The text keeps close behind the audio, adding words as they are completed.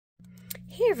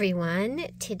Hey everyone,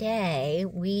 today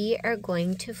we are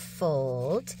going to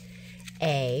fold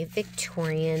a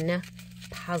Victorian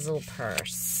puzzle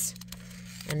purse.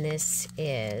 And this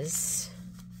is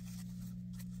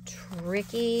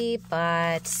tricky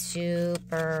but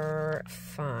super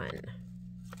fun.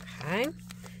 Okay,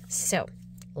 so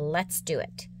let's do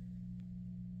it.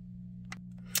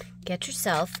 Get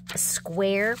yourself a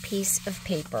square piece of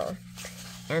paper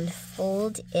and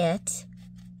fold it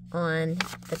on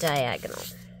the diagonal.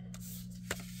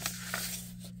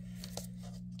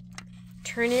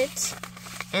 Turn it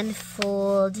and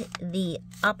fold the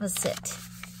opposite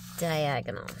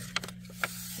diagonal.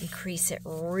 Increase it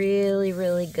really,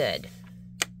 really good.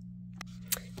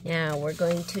 Now we're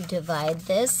going to divide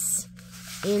this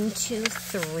into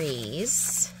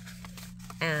threes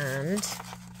and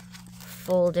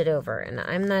fold it over. And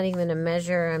I'm not even going to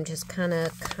measure, I'm just kind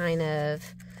of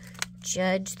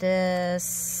judge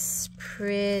this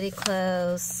pretty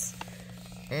close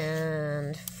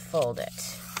and fold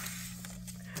it.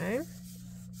 Okay,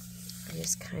 I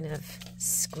just kind of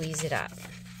squeeze it up,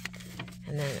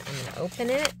 and then I'm going to open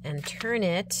it and turn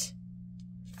it.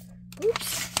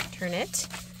 Oops, turn it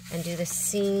and do the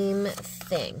same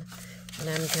thing. And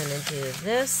I'm going to do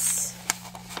this.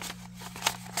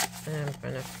 And I'm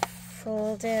going to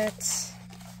fold it,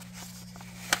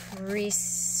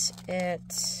 crease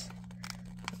it.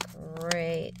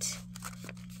 Right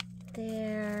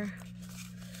there.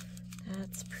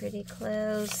 That's pretty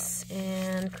close.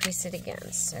 And crease it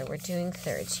again. So we're doing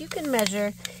thirds. You can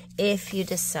measure if you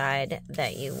decide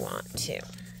that you want to.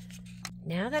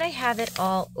 Now that I have it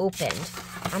all opened,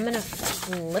 I'm going to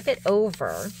flip it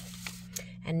over.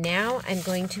 And now I'm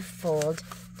going to fold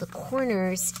the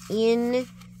corners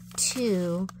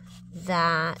into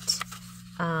that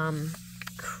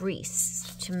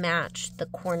crease to match the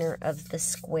corner of the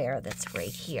square that's right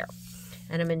here.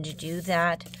 And I'm going to do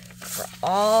that for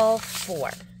all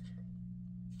four,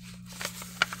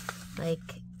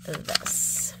 like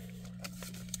this.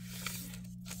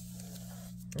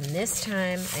 And this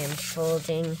time I am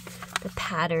folding the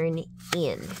pattern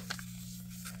in.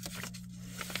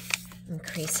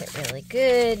 Increase it really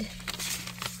good.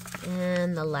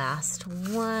 And the last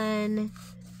one,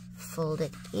 fold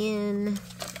it in.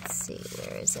 Let's see,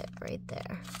 where is it? Right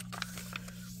there.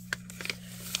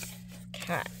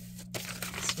 Okay.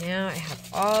 So now I have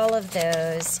all of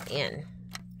those in.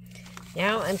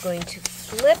 Now I'm going to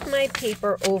flip my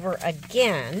paper over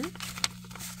again.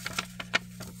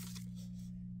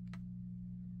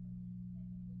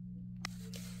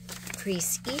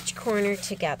 Crease each corner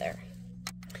together.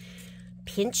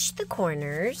 Pinch the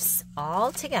corners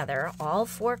all together, all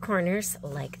four corners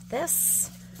like this.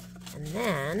 And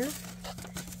then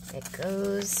it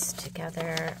goes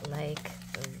together like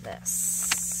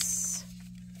this.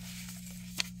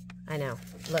 I know,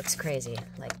 looks crazy.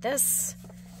 Like this.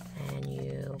 And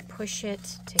you push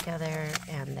it together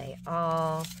and they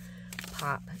all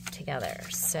pop together.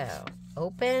 So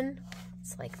open,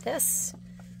 it's like this.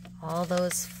 All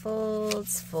those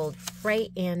folds fold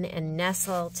right in and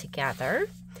nestle together.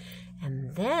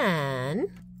 And then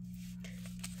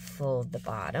fold the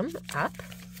bottom up.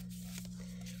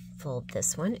 Fold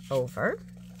this one over.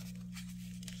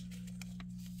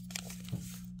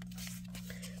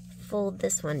 Fold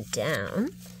this one down.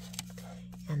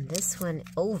 And this one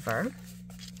over.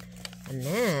 And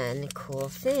then the cool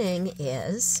thing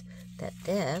is that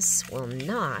this will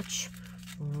notch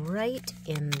right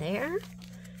in there.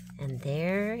 And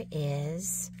there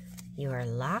is your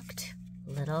locked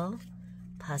little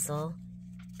puzzle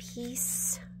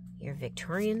piece. Your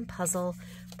Victorian puzzle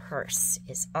purse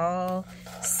is all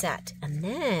set. And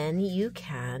then you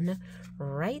can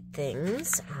write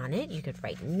things on it. You could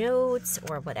write notes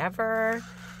or whatever.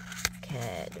 You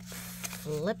could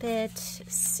flip it.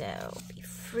 So be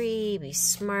free, be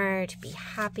smart, be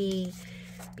happy,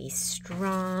 be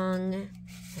strong.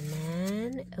 And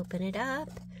then open it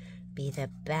up. Be the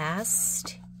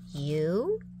best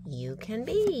you can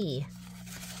be.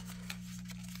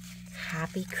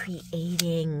 Happy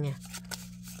creating.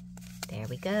 There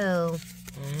we go.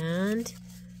 And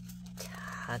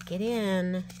tuck it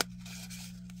in.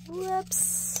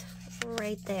 Whoops.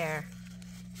 Right there.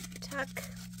 Tuck.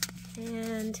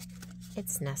 And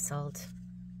it's nestled.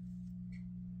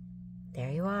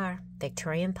 There you are.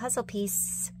 Victorian puzzle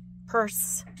piece.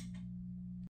 Purse.